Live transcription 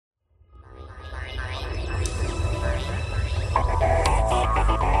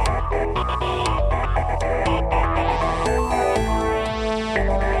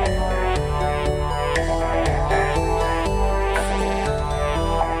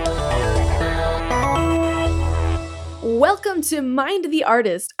Welcome to Mind the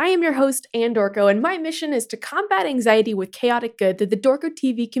Artist. I am your host, Ann Dorco, and my mission is to combat anxiety with chaotic good through the Dorco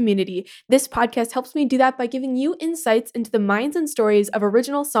TV community. This podcast helps me do that by giving you insights into the minds and stories of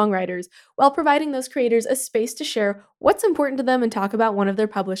original songwriters while providing those creators a space to share what's important to them and talk about one of their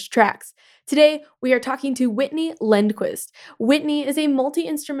published tracks. Today, we are talking to Whitney Lindquist. Whitney is a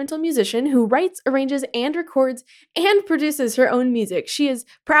multi-instrumental musician who writes, arranges, and records and produces her own music. She is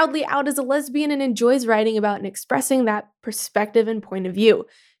proudly out as a lesbian and enjoys writing about and expressing that perspective and point of view.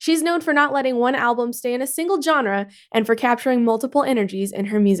 She's known for not letting one album stay in a single genre and for capturing multiple energies in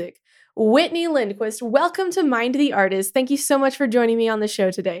her music. Whitney Lindquist, welcome to Mind the Artist. Thank you so much for joining me on the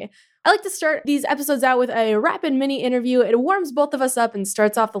show today. I like to start these episodes out with a rapid mini interview. It warms both of us up and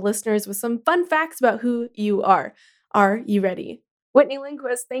starts off the listeners with some fun facts about who you are. Are you ready? Whitney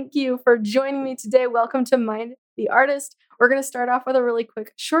Lindquist, thank you for joining me today. Welcome to Mind the Artist. We're going to start off with a really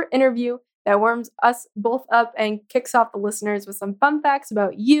quick short interview that warms us both up and kicks off the listeners with some fun facts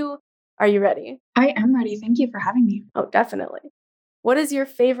about you. Are you ready? I am ready. Thank you for having me. Oh, definitely. What is your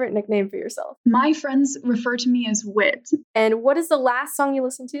favorite nickname for yourself? My friends refer to me as Wit. And what is the last song you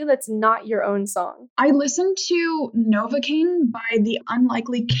listened to that's not your own song? I listened to Novocaine by the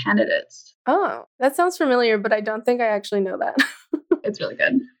Unlikely Candidates. Oh, that sounds familiar, but I don't think I actually know that. It's really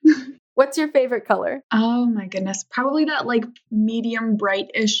good. What's your favorite color? Oh my goodness. Probably that like medium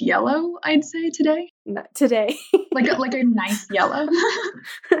bright-ish yellow, I'd say today. Not today. like a nice yellow.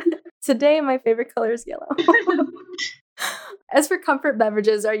 Today, my favorite color is yellow. As for comfort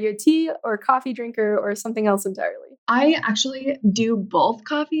beverages, are you a tea or coffee drinker or something else entirely? I actually do both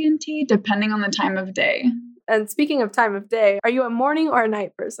coffee and tea depending on the time of day. And speaking of time of day, are you a morning or a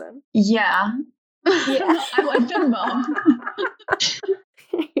night person? Yeah. I like them both.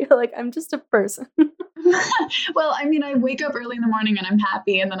 You're like, I'm just a person. Well, I mean, I wake up early in the morning and I'm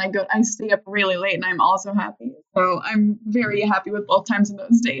happy, and then I stay up really late and I'm also happy. So I'm very happy with both times in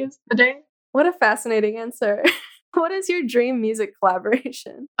those days. The day. What a fascinating answer. What is your dream music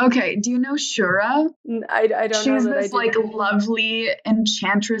collaboration? Okay, do you know Shura? I don't know. She's this like lovely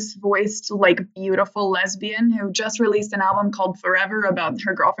enchantress voiced, like beautiful lesbian who just released an album called Forever about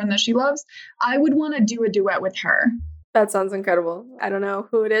her girlfriend that she loves. I would want to do a duet with her. That sounds incredible. I don't know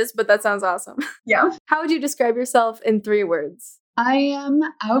who it is, but that sounds awesome. Yeah. How would you describe yourself in 3 words? I am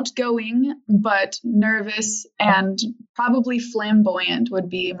outgoing, but nervous and probably flamboyant would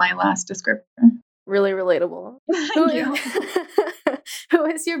be my last descriptor. Really relatable. Thank you. Who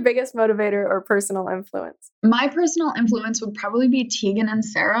is your biggest motivator or personal influence? My personal influence would probably be Tegan and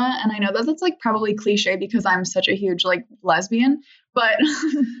Sarah. And I know that that's like probably cliche because I'm such a huge like lesbian, but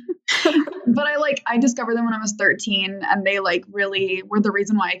I discovered them when I was 13, and they like really were the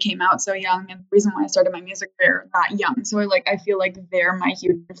reason why I came out so young and the reason why I started my music career that young. So I feel like they're my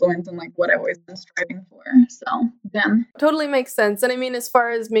huge influence and like what I've always been striving for. So them. Totally makes sense. And I mean, as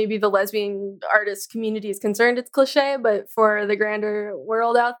far as maybe the lesbian artist community is concerned, it's cliche, but for the grander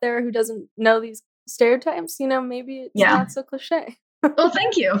world out there who doesn't know these stereotypes, maybe it's not so cliche. Well,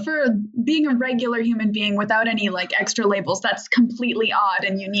 thank you for being a regular human being without any like extra labels. That's completely odd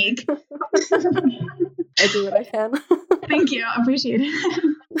and unique. I do what I can. Thank you. I appreciate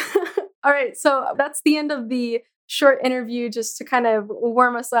it. All right. So that's the end of the short interview, just to kind of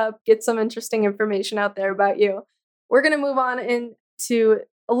warm us up, get some interesting information out there about you. We're going to move on into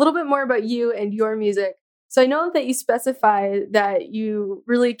a little bit more about you and your music. So I know that you specify that you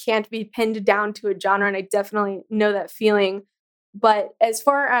really can't be pinned down to a genre, and I definitely know that feeling. But as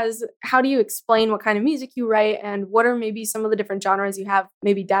far as how do you explain what kind of music you write and what are maybe some of the different genres you have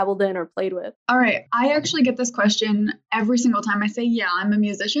maybe dabbled in or played with? All right. I actually get this question every single time I say, yeah, I'm a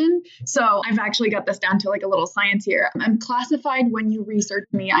musician. So I've actually got this down to like a little science here. I'm classified when you research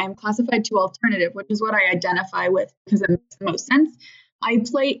me. I am classified to alternative, which is what I identify with because it makes the most sense. I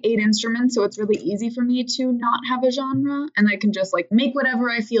play 8 instruments, so it's really easy for me to not have a genre, and I can just like make whatever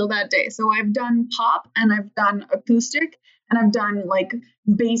I feel that day. So I've done pop and I've done acoustic and I've done like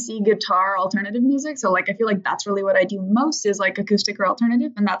bassy guitar alternative music. So like I feel like that's really what I do most is like acoustic or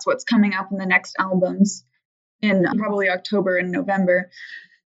alternative, and that's what's coming up in the next albums in probably October and November.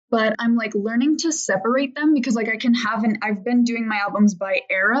 But I'm like learning to separate them because like I've been doing my albums by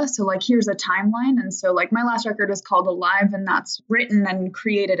era. So like here's a timeline. And so like my last record is called Alive, and that's written and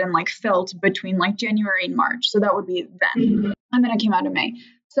created and like felt between like January and March. So that would be then. And then it came out in May.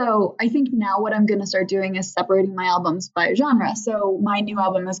 So I think now what I'm going to start doing is separating my albums by genre. So my new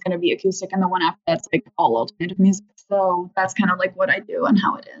album is going to be acoustic, and the one after that's like all alternative music. So that's kind of like what I do and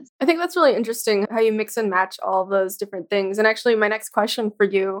how it is. I think that's really interesting how you mix and match all those different things. And actually, my next question for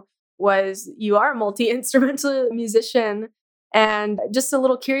you was, you are a multi-instrumental musician. And just a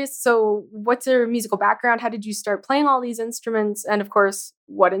little curious, so what's your musical background? How did you start playing all these instruments? And of course,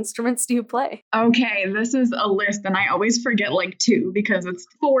 what instruments do you play? Okay, this is a list, and I always forget like two because it's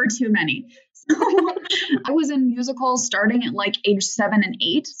four too many. So I was in musicals starting at like age 7 and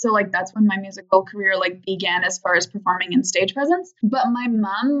 8. So like that's when my musical career like began as far as performing in stage presence. But my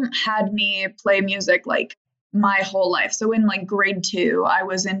mom had me play music like my whole life. So in like grade 2, I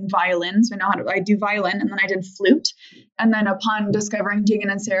was in violin. So I do violin, and then I did flute. And then upon discovering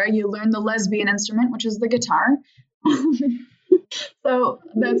Tegan and Sarah, you learn the lesbian instrument, which is the guitar. So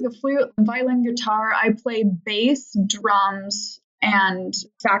that's the flute, violin, guitar. I play bass, drums, and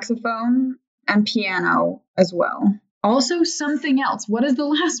saxophone and piano as well. Also something else. What is the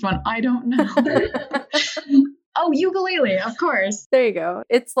last one? I don't know. Oh, ukulele, of course. There you go.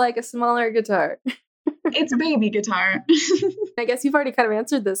 It's like a smaller guitar. It's baby guitar. I guess you've already kind of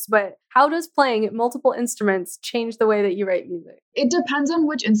answered this, but how does playing multiple instruments change the way that you write music? It depends on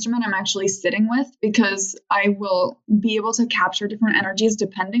which instrument I'm actually sitting with, because I will be able to capture different energies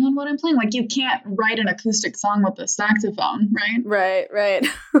depending on what I'm playing. Like you can't write an acoustic song with a saxophone, right? Right.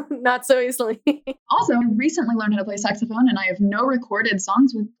 Not so easily. Also, I recently learned how to play saxophone, and I have no recorded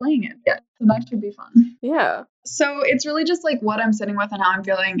songs with playing it yet. So that should be fun. Yeah. So it's really just like what I'm sitting with and how I'm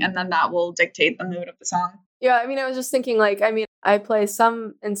feeling, and then that will dictate the mood of the song. Yeah, I mean, I was just thinking, like, I mean, I play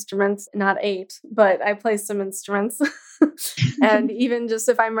some instruments, not 8, but I play some instruments. And even just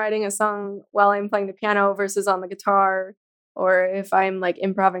if I'm writing a song while I'm playing the piano versus on the guitar, or if I'm like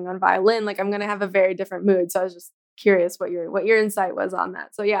improvising on violin, like I'm going to have a very different mood. So I was just curious what your insight was on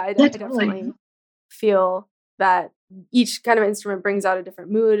that. So yeah, I definitely feel that each kind of instrument brings out a different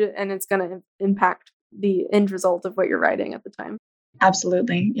mood, and it's going to impact the end result of what you're writing at the time.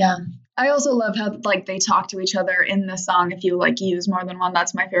 Absolutely. Yeah. I also love how like they talk to each other in the song. If you like use more than one,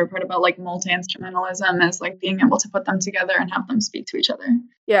 that's my favorite part about like multi-instrumentalism, is like being able to put them together and have them speak to each other.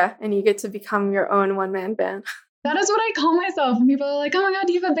 Yeah. And you get to become your own one-man band. That is what I call myself. And people are like, oh my God,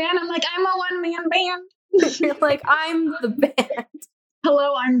 do you have a band? I'm like, I'm a one-man band. You're like, I'm the band.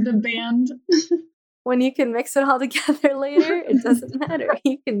 Hello, I'm the band. When you can mix it all together later, it doesn't matter.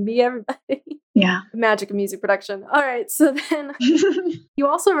 You can be everybody. Yeah. Magic of music production. All right. So then you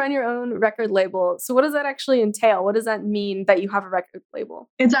also run your own record label. So what does that actually entail? What does that mean that you have a record label?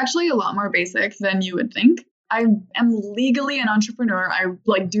 It's actually a lot more basic than you would think. I am legally an entrepreneur. I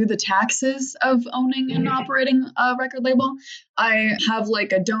like do the taxes of owning and operating a record label. I have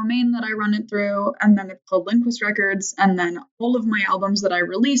like a domain that I run it through, and then it's called Lindquist Records. And then all of my albums that I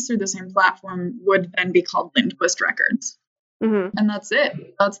release through the same platform would then be called Lindquist Records. Mm-hmm. And that's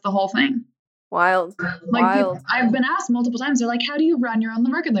it. That's the whole thing. Wild. I've been asked multiple times, they're like, how do you run your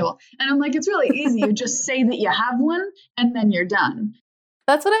own record label? And I'm like, it's really easy. You just say that you have one, and then you're done.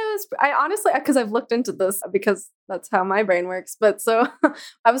 That's what I honestly, because I've looked into this because that's how my brain works. But so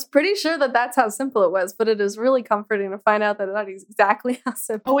I was pretty sure that that's how simple it was, but it is really comforting to find out that that is exactly how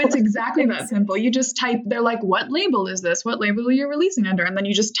simple. Oh, it's exactly that simple. You just type, they're like, what label is this? What label are you releasing under? And then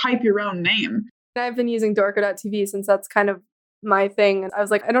you just type your own name. I've been using Dorco.tv since that's kind of my thing. And I was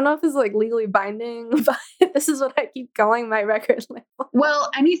like, I don't know if this is like legally binding, but this is what I keep calling my record label.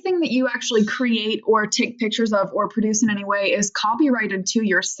 Well, anything that you actually create or take pictures of or produce in any way is copyrighted to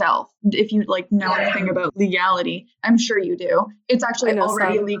yourself. If you like know anything about legality, I'm sure you do. It's actually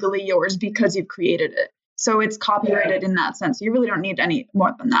already legally yours because you've created it. So it's copyrighted in that sense. You really don't need any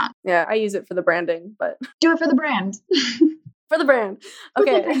more than that. Yeah, I use it for the branding, but do it for the brand. For the brand.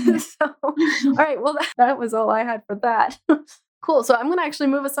 Okay. So, all right. Well, that was all I had for that. Cool. So I'm going to actually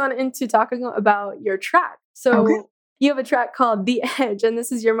move us on into talking about your track. So you have a track called The Edge, and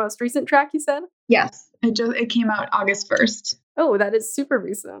this is your most recent track, you said? Yes. It came out August 1st. Oh, that is super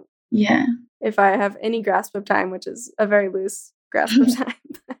recent. Yeah. If I have any grasp of time, which is a very loose grasp of time.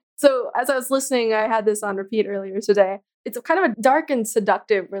 So as I was listening, I had this on repeat earlier today. It's kind of a dark and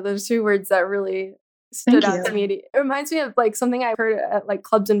seductive were those two words that really stood out to me. It reminds me of like something I've heard at like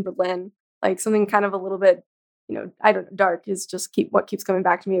clubs in Berlin, like something kind of a little bit, I don't know, dark is just what keeps coming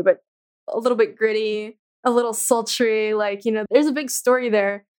back to me, but a little bit gritty, a little sultry, like, there's a big story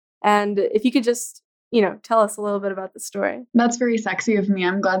there. And if you could just, tell us a little bit about the story. That's very sexy of me.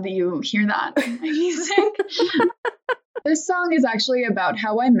 I'm glad that you hear that in my music. This song is actually about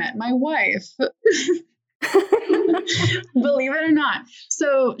how I met my wife. Believe it or not.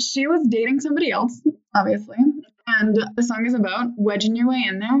 So she was dating somebody else, obviously. And the song is about wedging your way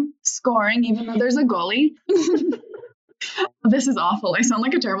in there, scoring, even though there's a goalie. This is awful. I sound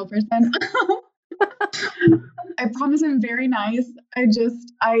like a terrible person. I promise I'm very nice. I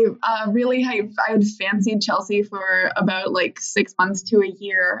had fancied Chelsea for about like 6 months to a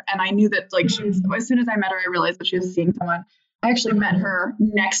year. And I knew that like as soon as I met her, I realized that she was seeing someone. I actually met her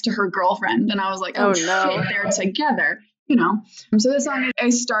next to her girlfriend, and I was like, oh, shit, they're together. So this song,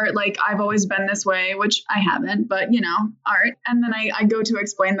 I start like, I've always been this way, which I haven't, but art. And then I go to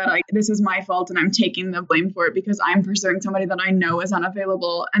explain that this is my fault and I'm taking the blame for it because I'm pursuing somebody that I know is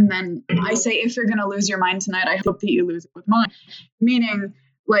unavailable. And then I say, if you're going to lose your mind tonight, I hope that you lose it with mine. Meaning,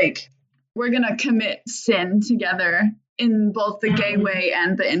 like, we're going to commit sin together in both the gay way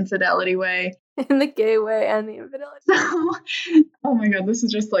and the infidelity way. In the gay way and the infidelity. Oh my God, this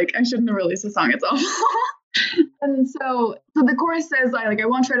is just like, I shouldn't have released a song. It's awful. And so the chorus says, I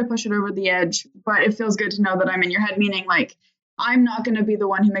won't try to push it over the edge, but it feels good to know that I'm in your head, meaning like, I'm not going to be the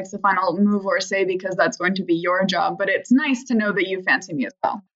one who makes the final move or say, because that's going to be your job, but it's nice to know that you fancy me as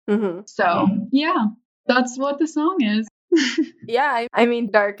well. Mm-hmm. So yeah, that's what the song is. Yeah, I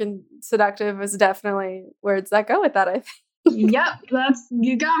mean, dark and seductive is definitely words that go with that, I think. Yep,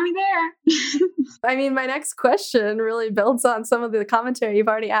 you got me there. I mean, my next question really builds on some of the commentary you've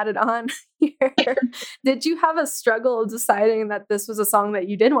already added on here. Did you have a struggle deciding that this was a song that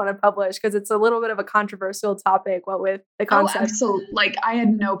you did want to publish? Because it's a little bit of a controversial topic, what with the concept. Oh, absolutely. Like, I had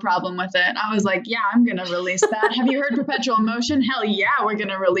no problem with it. I was like, yeah, I'm going to release that. Have you heard Perpetual Motion? Hell yeah, we're going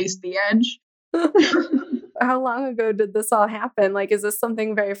to release The Edge. How long ago did this all happen? Like, is this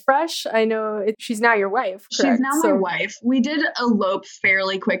something very fresh? I know she's now your wife, correct? She's now my wife. We did elope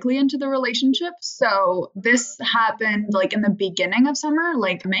fairly quickly into the relationship. So this happened like in the beginning of summer,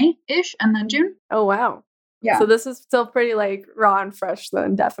 like May-ish, and then June. Oh, wow. Yeah. So this is still pretty like raw and fresh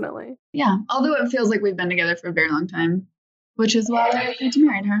then, definitely. Yeah. Although it feels like we've been together for a very long time, which is why I agreed to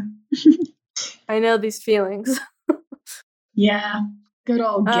marry her. I know these feelings. Yeah. Good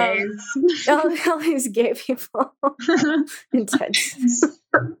old gays. All these gay people. Intense.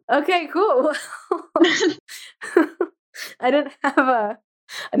 Okay, cool. I didn't have a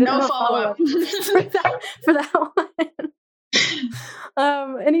follow-up for that one.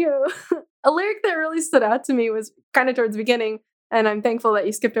 Anywho, a lyric that really stood out to me was kind of towards the beginning, and I'm thankful that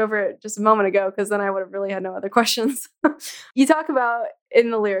you skipped over it just a moment ago, because then I would have really had no other questions. You talk about in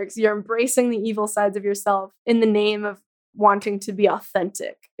the lyrics, you're embracing the evil sides of yourself in the name of wanting to be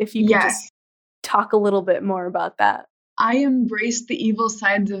authentic. If you could just talk a little bit more about that. I embrace the evil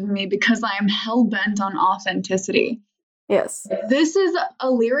sides of me because I am hell-bent on authenticity. Yes. This is a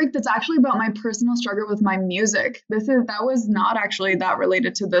lyric that's actually about my personal struggle with my music. That was not actually that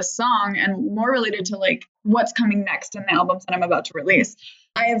related to this song, and more related to like what's coming next in the albums that I'm about to release.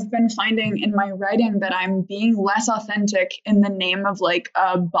 I have been finding in my writing that I'm being less authentic in the name of like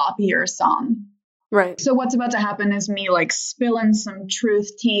a boppier song. Right. So what's about to happen is me like spilling some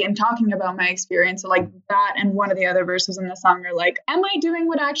truth tea and talking about my experience. So like that and one of the other verses in the song are like, am I doing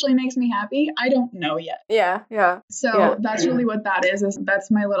what actually makes me happy? I don't know yet. Yeah. So that's really what that is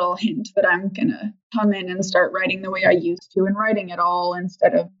that's my little hint that I'm going to come in and start writing the way I used to and writing it all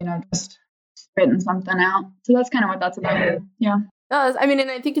instead of, just spitting something out. So that's kind of what that's about. Yeah. I mean, and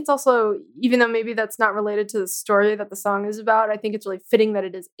I think it's also, even though maybe that's not related to the story that the song is about, I think it's really fitting that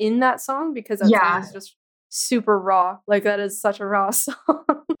it is in that song, because that song is just super raw. Like, that is such a raw song.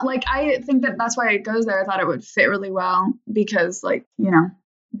 Like, I think that's why it goes there. I thought it would fit really well because, like,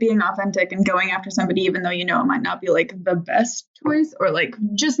 being authentic and going after somebody, even though it might not be like the best choice, or like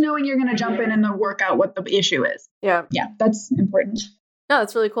just knowing you're going to jump in and then work out what the issue is. Yeah. Yeah, that's important. No,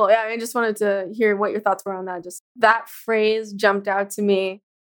 that's really cool. Yeah, I just wanted to hear what your thoughts were on that. Just that phrase jumped out to me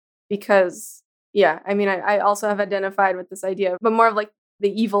because, I mean, I also have identified with this idea, but more of like the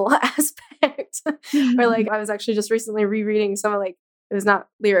evil aspect. Or like, I was actually just recently rereading some of like, it was not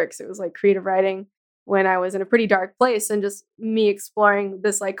lyrics, it was like creative writing when I was in a pretty dark place, and just me exploring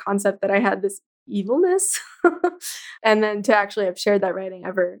this like concept that I had this evilness. And then to actually have shared that writing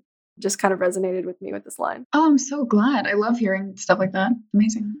ever just kind of resonated with me with this line. Oh, I'm so glad. I love hearing stuff like that.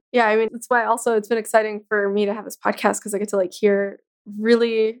 Amazing. Yeah, I mean, that's why also it's been exciting for me to have this podcast, because I get to like hear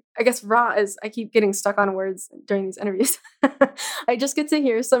really, I guess raw is, I keep getting stuck on words during these interviews. I just get to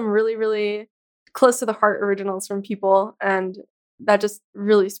hear some really, really close to the heart originals from people, and that just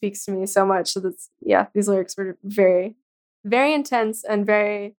really speaks to me so much. So that's, these lyrics were very, very intense and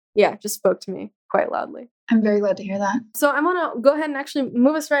very, just spoke to me quite loudly. I'm very glad to hear that. So I want to go ahead and actually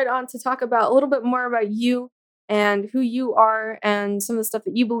move us right on to talk about a little bit more about you and who you are and some of the stuff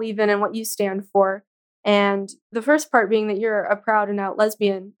that you believe in and what you stand for. And the first part being that you're a proud and out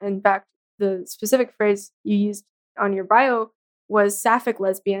lesbian. In fact, the specific phrase you used on your bio was sapphic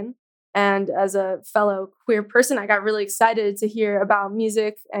lesbian. And as a fellow queer person, I got really excited to hear about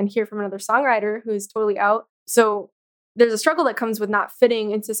music and hear from another songwriter who's totally out. So there's a struggle that comes with not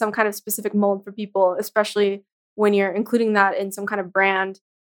fitting into some kind of specific mold for people, especially when you're including that in some kind of brand.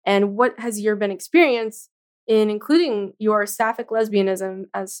 And what has your been experience in including your sapphic lesbianism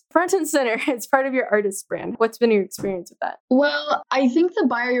as front and center. It's part of your artist brand. What's been your experience with that? Well, I think the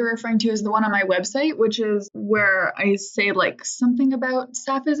bio you're referring to is the one on my website, which is where I say like something about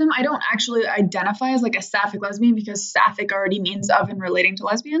sapphism. I don't actually identify as like a sapphic lesbian because sapphic already means of and relating to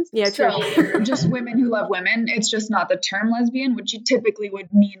lesbians. Yeah, true. So just women who love women. It's just not the term lesbian, which you typically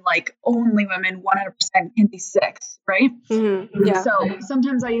would mean like only women 100% can be cis, right? Mm-hmm. Yeah. So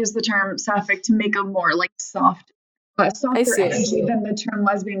sometimes I use the term sapphic to make a more like softer energy than the term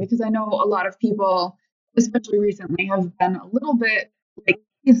lesbian, because I know a lot of people, especially recently, have been a little bit like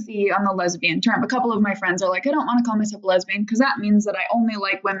pissy on the lesbian term. A couple of my friends are like, I don't want to call myself a lesbian because that means that I only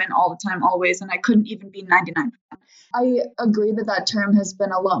like women all the time, always, and I couldn't even be 99%. I agree that that term has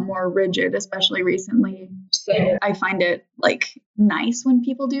been a lot more rigid, especially recently. So I find it like nice when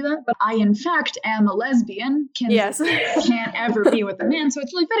people do that. But I, in fact, am a lesbian. Can't ever be with a man, so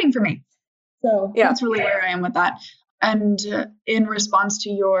it's really fitting for me. So that's really where I am with that. And in response to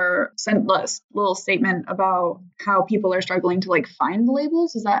your little statement about how people are struggling to like find the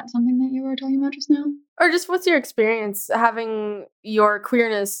labels, is that something that you were talking about just now? Or just what's your experience having your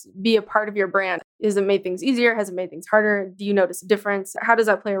queerness be a part of your brand? Has it made things easier? Has it made things harder? Do you notice a difference? How does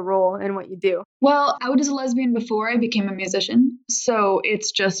that play a role in what you do? Well, I was a lesbian before I became a musician, so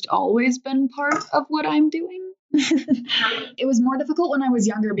it's just always been part of what I'm doing. It was more difficult when I was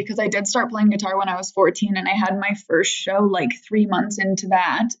younger because I did start playing guitar when I was 14 and I had my first show like 3 months into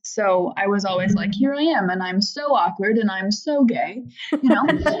that. So I was always like, here I am and I'm so awkward and I'm so gay, you know?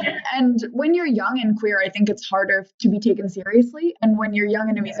 And when you're young and queer, I think it's harder to be taken seriously. And when you're young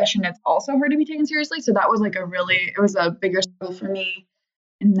and a musician, it's also hard to be taken seriously. So that was like it was a bigger struggle for me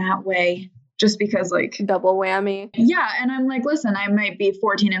in that way. Just because like double whammy. Yeah. And I'm like, listen, I might be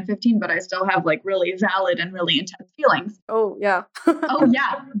 14 and 15, but I still have like really valid and really intense feelings. Oh, yeah. Oh,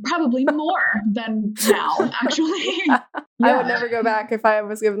 yeah. Probably more than now, actually. Yeah. I would never go back if I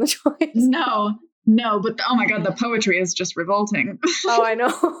was given the choice. No, but oh my God, the poetry is just revolting. Oh, I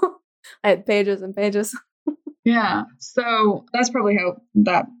know. I had pages and pages. Yeah. So that's probably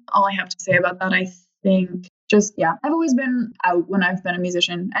all I have to say about that, I think. I've always been out when I've been a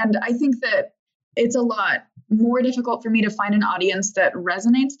musician. And I think that it's a lot more difficult for me to find an audience that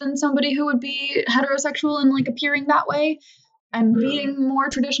resonates than somebody who would be heterosexual and like appearing that way and being more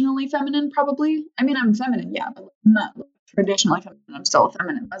traditionally feminine, probably. I mean, I'm feminine, yeah, but I'm not traditionally feminine. I'm still a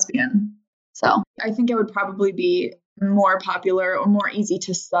feminine lesbian. So I think it would probably be more popular or more easy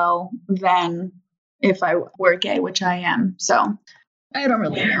to sell than if I were gay, which I am. So I don't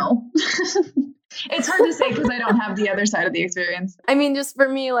really know. It's hard to say because I don't have the other side of the experience. I mean, just for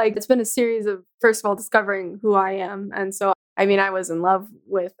me, like, it's been a series of, first of all, discovering who I am. And so, I mean, I was in love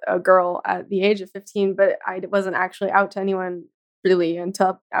with a girl at the age of 15, but I wasn't actually out to anyone really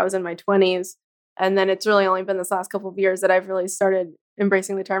until I was in my 20s. And then it's really only been this last couple of years that I've really started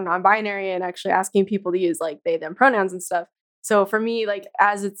embracing the term non-binary and actually asking people to use like they, them pronouns and stuff. So for me, like,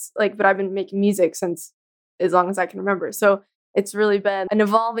 but I've been making music since as long as I can remember. So it's really been an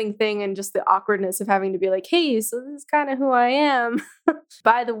evolving thing, and just the awkwardness of having to be like, hey, so this is kind of who I am.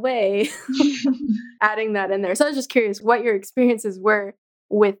 By the way, adding that in there. So I was just curious what your experiences were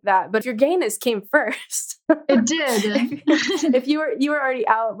with that. But if your gayness came first. It did. if you were already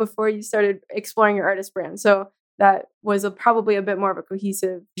out before you started exploring your artist brand. So that was probably a bit more of a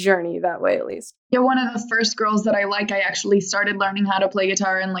cohesive journey that way, at least. Yeah, one of the first girls that I actually started learning how to play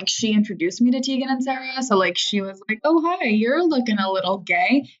guitar, and like she introduced me to Tegan and Sarah. So like she was like, oh, hi, you're looking a little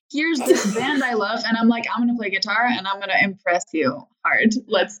gay. Here's this band I love. And I'm like, I'm going to play guitar and I'm going to impress you hard.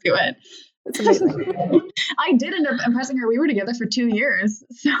 Let's do it. That's amazing. I did end up impressing her. We were together for 2 years.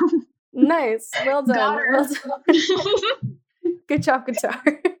 So nice. Well done. Well done. Good job, guitar.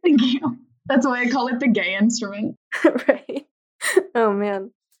 Thank you. That's why I call it the gay instrument. Right. Oh,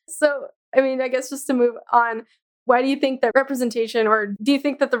 man. So, I mean, I guess just to move on, why do you think that representation, or do you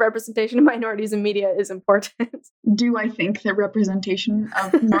think that the representation of minorities in media is important? Do I think the representation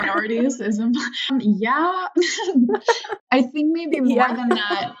of minorities is important? Yeah. I think maybe more than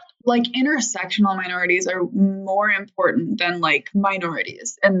that. Like intersectional minorities are more important than like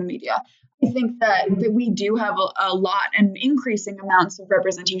minorities in the media. I think that we do have a lot and increasing amounts of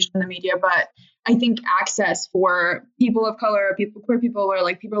representation in the media, but I think access for people of color, queer people, or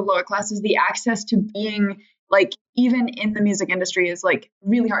like people of lower classes, the access to being like even in the music industry is like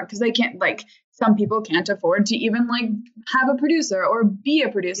really hard because they can't, like, some people can't afford to even like have a producer or be a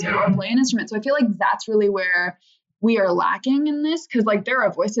producer or play an instrument. So I feel like that's really where we are lacking in this, because like there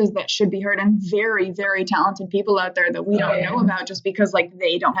are voices that should be heard and very, very talented people out there that we don't know about just because like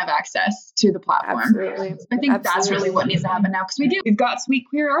they don't have access to the platform. Absolutely. I think that's really what needs to happen now, because we've got sweet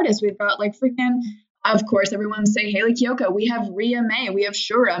queer artists. We've got like freaking Of course, everyone say Haley Kiyoko. We have Ria May. We have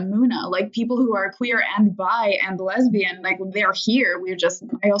Shura, Muna, like people who are queer and bi and lesbian. Like they're here.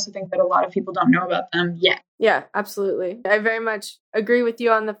 I also think that a lot of people don't know about them yet. Yeah, absolutely. I very much agree with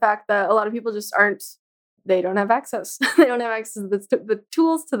you on the fact that a lot of people just they don't have access. They don't have access to the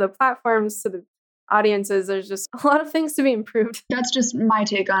tools, to the platforms, to the audiences. There's just a lot of things to be improved. That's just my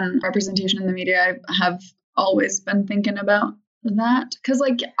take on representation in the media. I have always been thinking about that because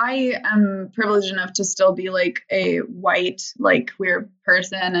like I am privileged enough to still be like a white like queer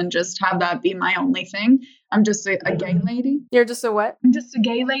person and just have that be my only thing. I'm just a gay lady. You're just a what? I'm just a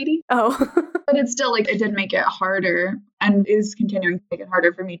gay lady. Oh. But it's still like it did make it harder and is continuing to make it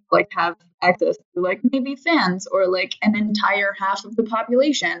harder for me to like have access to like maybe fans or like an entire half of the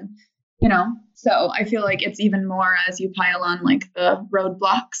population, you know. So I feel like it's even more as you pile on like the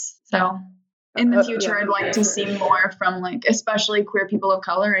roadblocks. So in the future, I'd like to see more from like, especially queer people of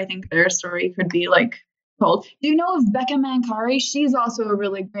color. I think their story could be like told. Do you know of Becca Mancari? She's also a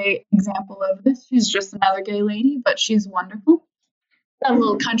really great example of this. She's just another gay lady, but she's wonderful. Got a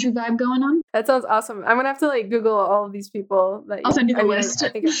little country vibe going on. That sounds awesome. I'm gonna have to like Google all of these people. I'll send you the list. I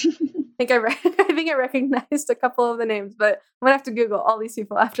think I recognized a couple of the names, but I'm gonna have to Google all these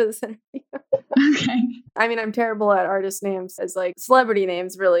people after this interview. Okay. I mean, I'm terrible at artist names as like celebrity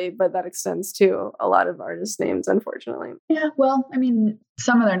names, really, but that extends to a lot of artist names, unfortunately. Yeah, well, I mean,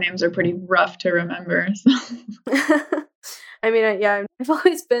 some of their names are pretty rough to remember. So. I mean, yeah, I've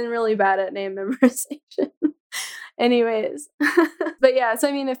always been really bad at name memorization. Anyways, but yeah, so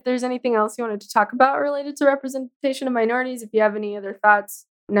I mean, if there's anything else you wanted to talk about related to representation of minorities, if you have any other thoughts,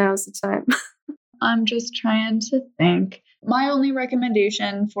 now's the time. I'm just trying to think. My only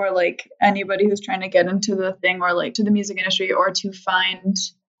recommendation for like anybody who's trying to get into the thing or like to the music industry or to find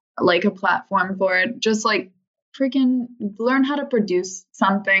like a platform for it, just like freaking learn how to produce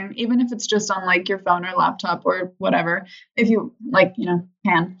something, even if it's just on like your phone or laptop or whatever, if you like, you know,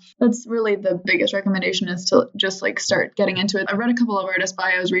 can. That's really the biggest recommendation, is to just like start getting into it. I read a couple of artist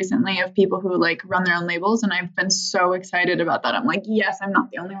bios recently of people who like run their own labels, and I've been so excited about that. I'm like, yes, I'm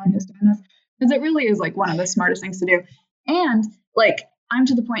not the only one who's doing this, because it really is like one of the smartest things to do. And like I'm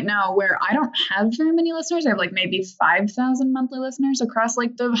to the point now where I don't have very many listeners. I have like maybe 5,000 monthly listeners across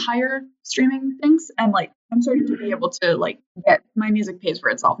like the higher streaming things. And like I'm starting to be able to like get my music pays for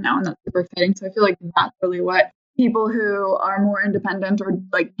itself now. And that's super exciting. So I feel like that's really what people who are more independent or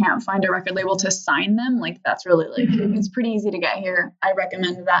like can't find a record label to sign them, like that's really like, it's pretty easy to get here. I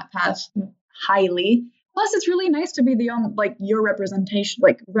recommend that path highly. Plus, it's really nice to be your representation,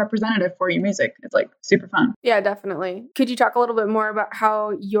 like representative for your music. It's like super fun. Yeah, definitely. Could you talk a little bit more about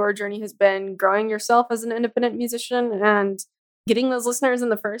how your journey has been growing yourself as an independent musician and getting those listeners in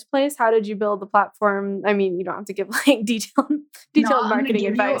the first place? How did you build the platform? I mean, you don't have to give like detailed marketing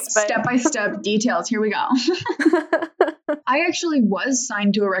advice, but step-by-step details. Here we go. I actually was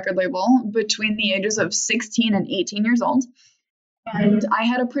signed to a record label between the ages of 16 and 18 years old. And I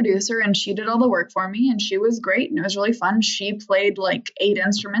had a producer and she did all the work for me, and she was great and it was really fun. She played like 8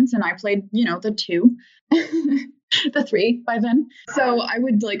 instruments and I played, the 2, the 3 by then. So I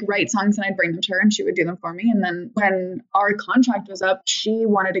would like write songs and I'd bring them to her and she would do them for me. And then when our contract was up, she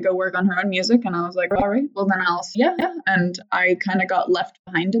wanted to go work on her own music. And I was like, all right, well then yeah. And I kind of got left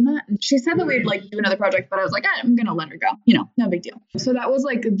behind in that. And she said that we'd like do another project, but I was like, I'm going to let her go, no big deal. So that was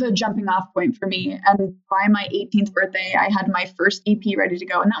like the jumping off point for me. And by my 18th birthday, I had my first EP ready to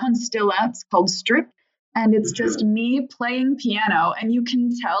go. And that one's still out. It's called Strip. And it's just me playing piano. And you can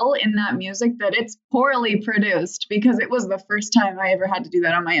tell in that music that it's poorly produced, because it was the first time I ever had to do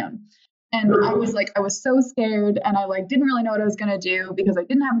that on my own. And I was so scared, and I like didn't really know what I was going to do, because I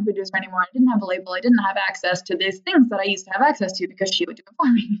didn't have a producer anymore. I didn't have a label. I didn't have access to these things that I used to have access to because she would do it for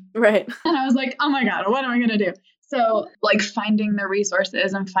me. Right. And I was like, oh my God, what am I going to do? So like finding the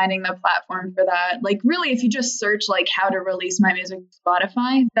resources and finding the platform for that, like really, if you just search like how to release my music to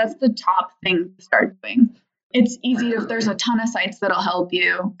Spotify, that's the top thing to start doing. It's easy there's a ton of sites that'll help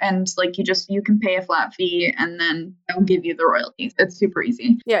you, and like you can pay a flat fee and then they'll give you the royalties. It's super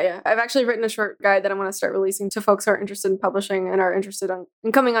easy. Yeah. I've actually written a short guide that I want to start releasing to folks who are interested in publishing and are interested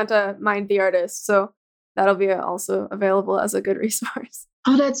in coming onto Mind the Artist. So that'll be also available as a good resource.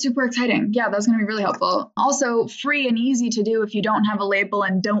 Oh, that's super exciting. Yeah, that's going to be really helpful. Also, free and easy to do if you don't have a label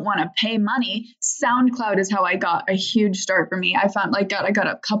and don't want to pay money. SoundCloud is how I got a huge start for me. I found I got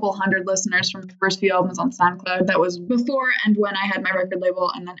a couple hundred listeners from the first few albums on SoundCloud. That was before and when I had my record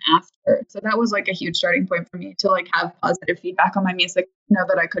label, and then after. So that was like a huge starting point for me to like have positive feedback on my music, know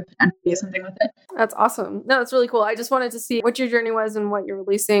that I could potentially do something with it. That's awesome. No, it's really cool. I just wanted to see what your journey was and what you're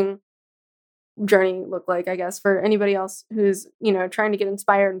releasing. journey look like, I guess, for anybody else who's, trying to get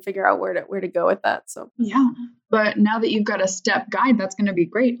inspired and figure out where to go with that. So yeah. But now that you've got a step guide, that's going to be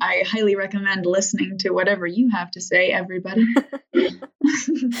great. I highly recommend listening to whatever you have to say, everybody.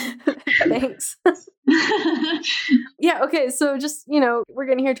 Thanks. Yeah. Okay. So just, we're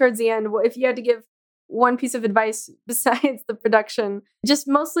getting here towards the end. If you had to give one piece of advice besides the production, just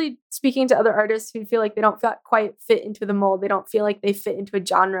mostly speaking to other artists who feel like they don't quite fit into the mold, they don't feel like they fit into a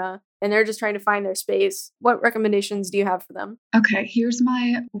genre, and they're just trying to find their space, what recommendations do you have for them? Okay, here's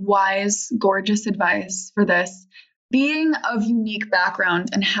my wise, gorgeous advice for this. Being of unique background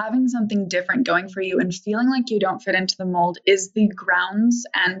and having something different going for you and feeling like you don't fit into the mold is the grounds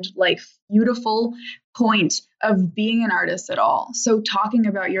and beautiful point of being an artist at all. So talking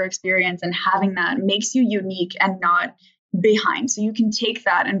about your experience and having that makes you unique and not behind. So you can take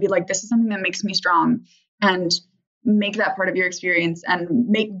that and be like, this is something that makes me strong, and make that part of your experience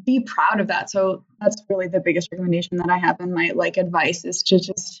and be proud of that. So that's really the biggest recommendation that I have in my advice, is to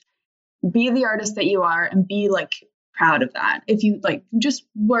just be the artist that you are and be proud of that. If you just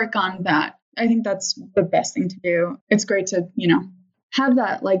work on that, I think that's the best thing to do. It's great to, have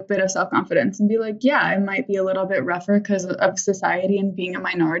that bit of self-confidence and be yeah, it might be a little bit rougher because of society and being a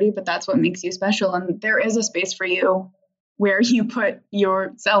minority, but that's what makes you special. And there is a space for you where you put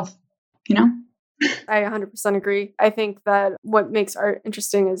yourself, I 100% agree. I think that what makes art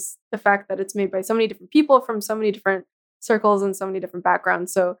interesting is the fact that it's made by so many different people from so many different circles and so many different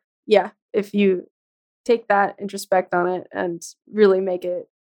backgrounds. So yeah, if you take that, introspect on it, and really make it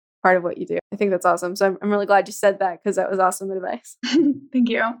part of what you do, I think that's awesome. So I'm really glad you said that, because that was awesome advice. Thank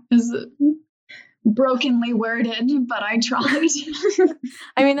you. It was brokenly worded, but I tried.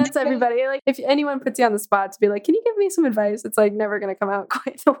 I mean, that's everybody. If anyone puts you on the spot to be can you give me some advice? It's never going to come out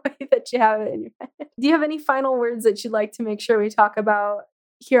quite the way that you have it in your head. Do you have any final words that you'd like to make sure we talk about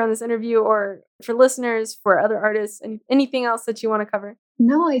here on this interview, or for listeners, for other artists, and anything else that you want to cover?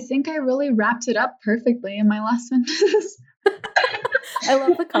 No, I think I really wrapped it up perfectly in my last sentence. I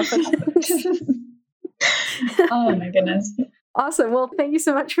love the confidence. Oh my goodness. Awesome. Well, thank you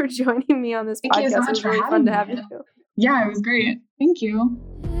so much for joining me on this podcast. Thank you so much. It was really fun to have you. Yeah, it was great. Thank you.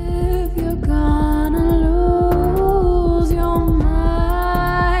 If you're gonna lose your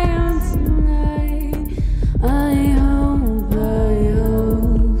mind tonight, I hope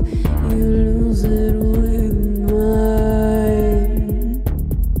you lose it with mine.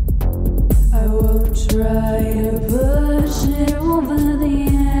 I won't try to push it over the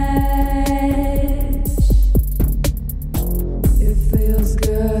edge. It feels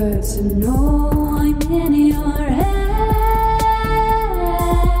good to know I'm in your head.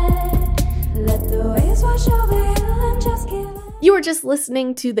 You were just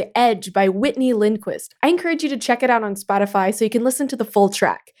listening to The Edge by Whitney Lindquist. I encourage you to check it out on Spotify so you can listen to the full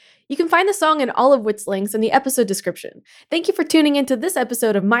track. You can find the song and all of Whit's links in the episode description. Thank you for tuning into this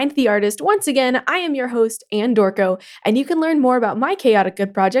episode of Mind the Artist. Once again, I am your host, Ann Dorko, and you can learn more about my Chaotic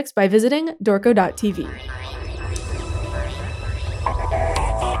Good projects by visiting dorko.tv.